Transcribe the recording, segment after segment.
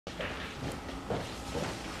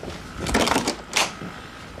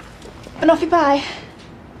Banoffee Pie?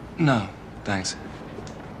 No, thanks.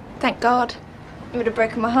 Thank God. It would have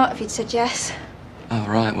broken my heart if you'd said yes. Oh,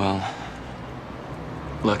 right, well,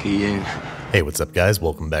 lucky you. Hey, what's up guys?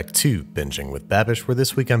 Welcome back to Binging with Babish, where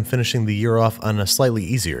this week I'm finishing the year off on a slightly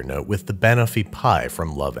easier note with the Banoffee Pie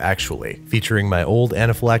from Love Actually, featuring my old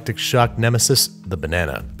anaphylactic shock nemesis, the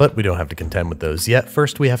banana. But we don't have to contend with those yet.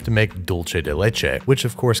 First we have to make dulce de leche, which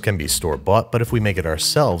of course can be store-bought, but if we make it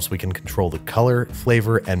ourselves, we can control the color,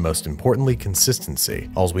 flavor, and most importantly, consistency.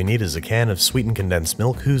 All we need is a can of sweetened condensed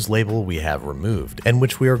milk whose label we have removed, and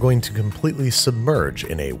which we are going to completely submerge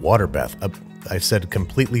in a water bath. I said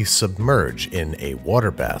completely submerge in a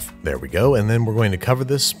water bath. There we go, and then we're going to cover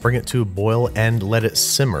this, bring it to a boil, and let it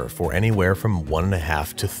simmer for anywhere from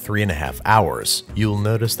 1.5 to 3.5 hours. You'll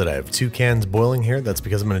notice that I have 2 cans boiling here. That's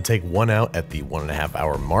because I'm going to take one out at the 1.5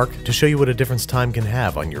 hour mark to show you what a difference time can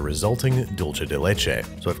have on your resulting dulce de leche.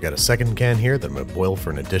 So I've got a second can here that I'm going to boil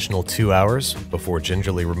for an additional 2 hours before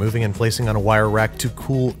gingerly removing and placing on a wire rack to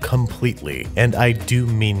cool completely. And I do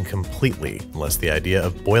mean completely, unless the idea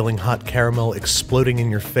of boiling hot caramel exploding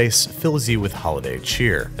in your face fills you with holiday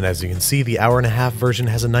cheer. And as you can see, the 1.5 hour version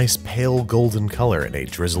has a nice pale golden color and a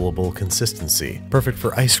drizzleable consistency, perfect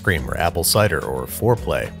for ice cream or apple cider or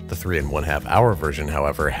foreplay. The 3.5 hour version,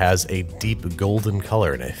 however, has a deep golden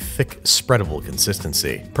color and a thick spreadable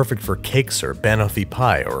consistency, perfect for cakes or banoffee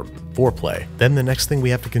pie or foreplay. Then the next thing we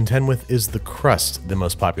have to contend with is the crust, the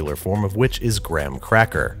most popular form of which is graham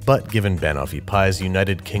cracker. But given Banoffee Pie's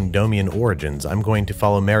United Kingdomian origins, I'm going to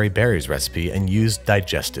follow Mary Berry's recipe and use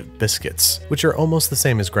digestive biscuits, which are almost the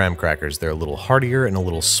same as graham crackers. They're a little heartier and a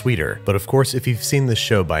little sweeter. But of course, if you've seen this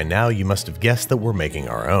show by now, you must have guessed that we're making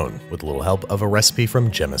our own, with a little help of a recipe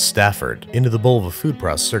from Gemma Stafford. Into the bowl of a food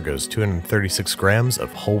processor goes 236 grams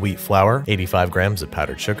of whole wheat flour, 85 grams of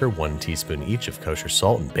powdered sugar, 1 teaspoon each of kosher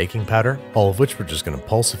salt and baking powder, all of which we're just going to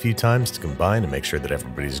pulse a few times to combine and make sure that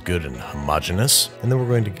everybody's good and homogeneous. And then we're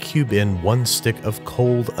going to cube in 1 stick of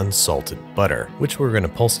cold unsalted butter, which we're going to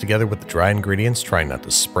pulse together with the dry ingredients, trying not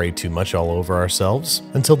to spray too much all over ourselves,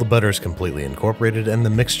 until the butter is completely incorporated and the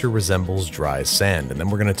mixture resembles dry sand. And then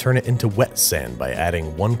we're going to turn it into wet sand by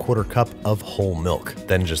adding 1/4 cup of whole milk,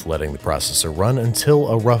 then just letting the processor run until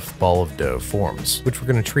a rough ball of dough forms, which we're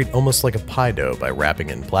going to treat almost like a pie dough by wrapping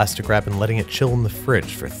in plastic wrap and letting it chill in the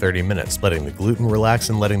fridge for 30 minutes, letting the gluten relax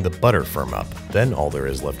and letting the butter firm up. Then all there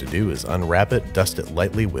is left to do is unwrap it, dust it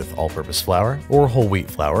lightly with all-purpose flour, or whole wheat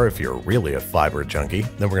flour if you're really a fiber junkie.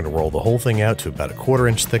 Then we're going to roll the whole thing out to about a 1/4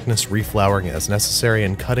 inch thickness, reflouring as necessary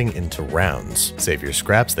and cutting into rounds. Save your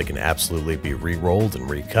scraps, they can absolutely be re-rolled and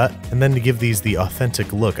recut. And then to give these the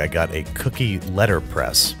authentic look, I got a cookie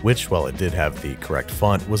letterpress, which, while it did have the correct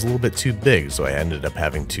font, was a little bit too big, so I ended up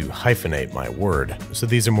having to hyphenate my word. So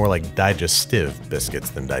these are more like digestive biscuits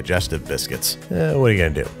than digestive biscuits. What are you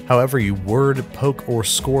gonna do? However you word, poke, or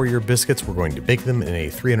score your biscuits, we're going to bake them in a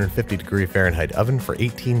 350-degree Fahrenheit oven for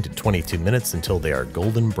 18 to 22 minutes until they are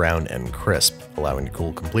golden brown and crisp, allowing to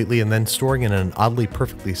cool completely and then storing in an oddly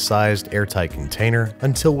perfectly sized airtight container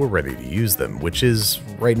until we're ready to use them, which is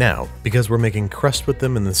right now, because we're making crust with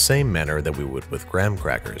them in the same manner that we would with graham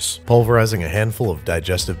crackers. Pulverizing a handful of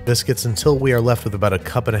digestive biscuits until we are left with about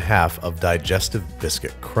 1.5 cups of digestive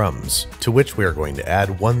biscuit crumbs, to which we are going to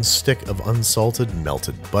add 1 stick of unsalted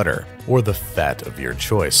melted butter, or the fat of your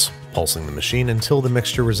choice, pulsing the machine until the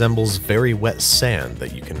mixture resembles very wet sand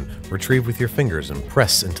that you can retrieve with your fingers and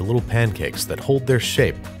press into little pancakes that hold their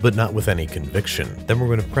shape, but not with any conviction. Then we're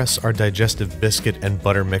going to press our digestive biscuit and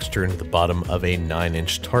butter mixture into the bottom of a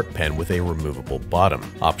 9-inch tart pan with a removable bottom,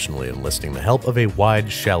 optionally enlisting the help of a wide,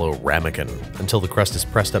 shallow ramekin, until the crust is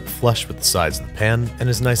pressed up flush with the sides of the pan and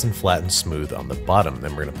is nice and flat and smooth on the bottom.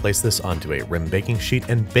 Then we're going to place this onto a rim baking sheet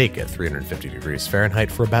and bake at 350 degrees Fahrenheit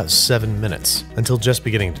for about 7 minutes, until just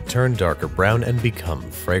beginning to turn darker brown and become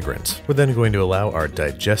fragrant. We're then going to allow our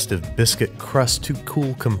digestive biscuit crust to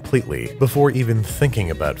cool completely before even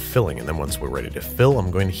thinking about filling, and then once we're ready to fill,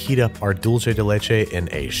 I'm going to heat up our dulce de leche in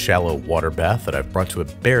a shallow water bath that I've brought to a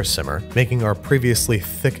bare simmer, making our previously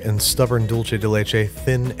thick and stubborn dulce de leche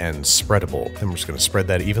thin and spreadable. Then we're just going to spread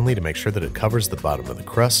that evenly to make sure that it covers the bottom of the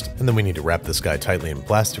crust, and then we need to wrap this guy tightly in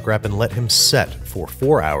plastic wrap and let him set for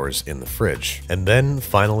 4 hours in the fridge. And then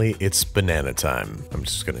finally, it's banana time. I'm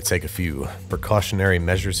just going to take a few precautionary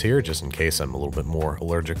measures here just in case I'm a little bit more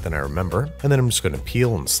allergic than than I remember, and then I'm just going to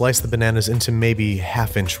peel and slice the bananas into maybe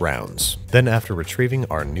half-inch rounds. Then after retrieving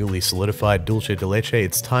our newly solidified dulce de leche,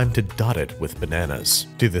 it's time to dot it with bananas.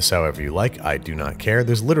 Do this however you like, I do not care.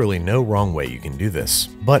 There's literally no wrong way you can do this.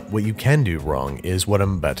 But what you can do wrong is what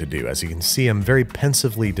I'm about to do. As you can see, I'm very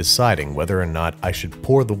pensively deciding whether or not I should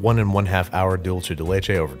pour the 1 1/2 hour dulce de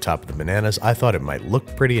leche over top of the bananas. I thought it might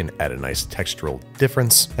look pretty and add a nice textural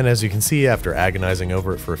difference, and as you can see, after agonizing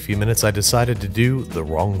over it for a few minutes, I decided to do the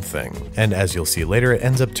wrong thing. And as you'll see later, it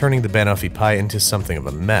ends up turning the Banoffee pie into something of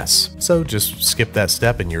a mess. So just skip that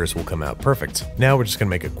step and yours will come out perfect. Now we're just going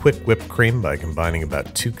to make a quick whipped cream by combining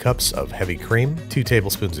about 2 cups of heavy cream, 2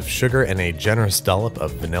 tablespoons of sugar, and a generous dollop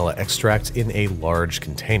of vanilla extract in a large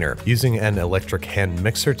container, using an electric hand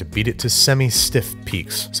mixer to beat it to semi-stiff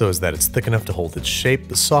peaks, so as that it's thick enough to hold its shape,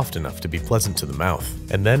 but soft enough to be pleasant to the mouth.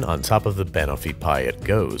 And then on top of the Banoffee pie it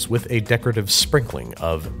goes, with a decorative sprinkling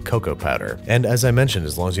of cocoa powder. And as I mentioned,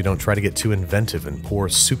 as long as you don't try to get too inventive and pour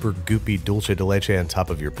super goopy dulce de leche on top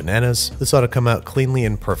of your bananas, this ought to come out cleanly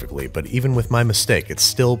and perfectly, but even with my mistake, it's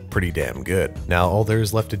still pretty damn good. Now all there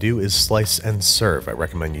is left to do is slice and serve. I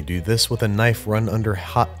recommend you do this with a knife run under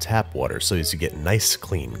hot tap water so as you get nice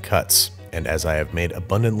clean cuts. And as I have made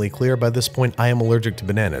abundantly clear by this point, I am allergic to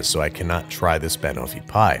bananas, so I cannot try this Banoffee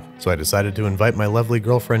pie. So I decided to invite my lovely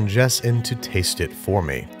girlfriend Jess in to taste it for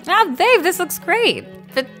me. Oh, babe, this looks great.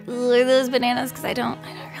 But look at those bananas, because I don't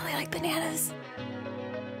really like bananas.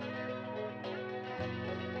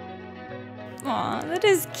 Aw, that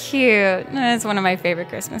is cute. It's one of my favorite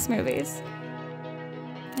Christmas movies.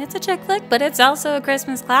 It's a chick flick, but it's also a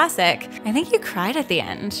Christmas classic. I think you cried at the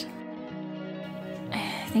end.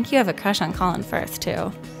 I think you have a crush on Colin Firth,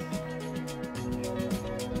 too.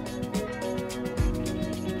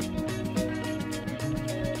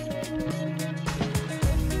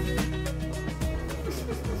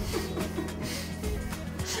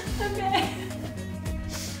 Okay.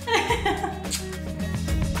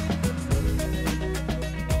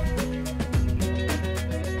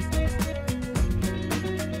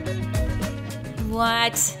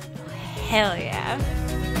 What? Hell yeah.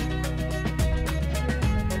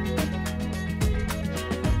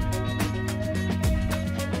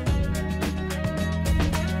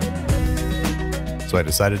 So I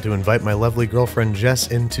decided to invite my lovely girlfriend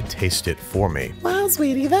Jess in to taste it for me. Wow,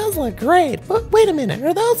 sweetie, those look great. But wait a minute,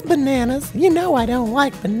 are those bananas? You know I don't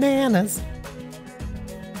like bananas.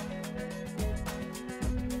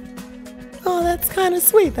 Oh, that's kind of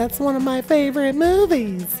sweet. That's one of my favorite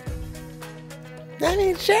movies. I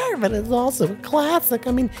mean, sure, but it's also a classic.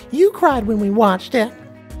 I mean, you cried when we watched it.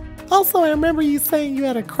 Also, I remember you saying you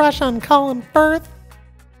had a crush on Colin Firth.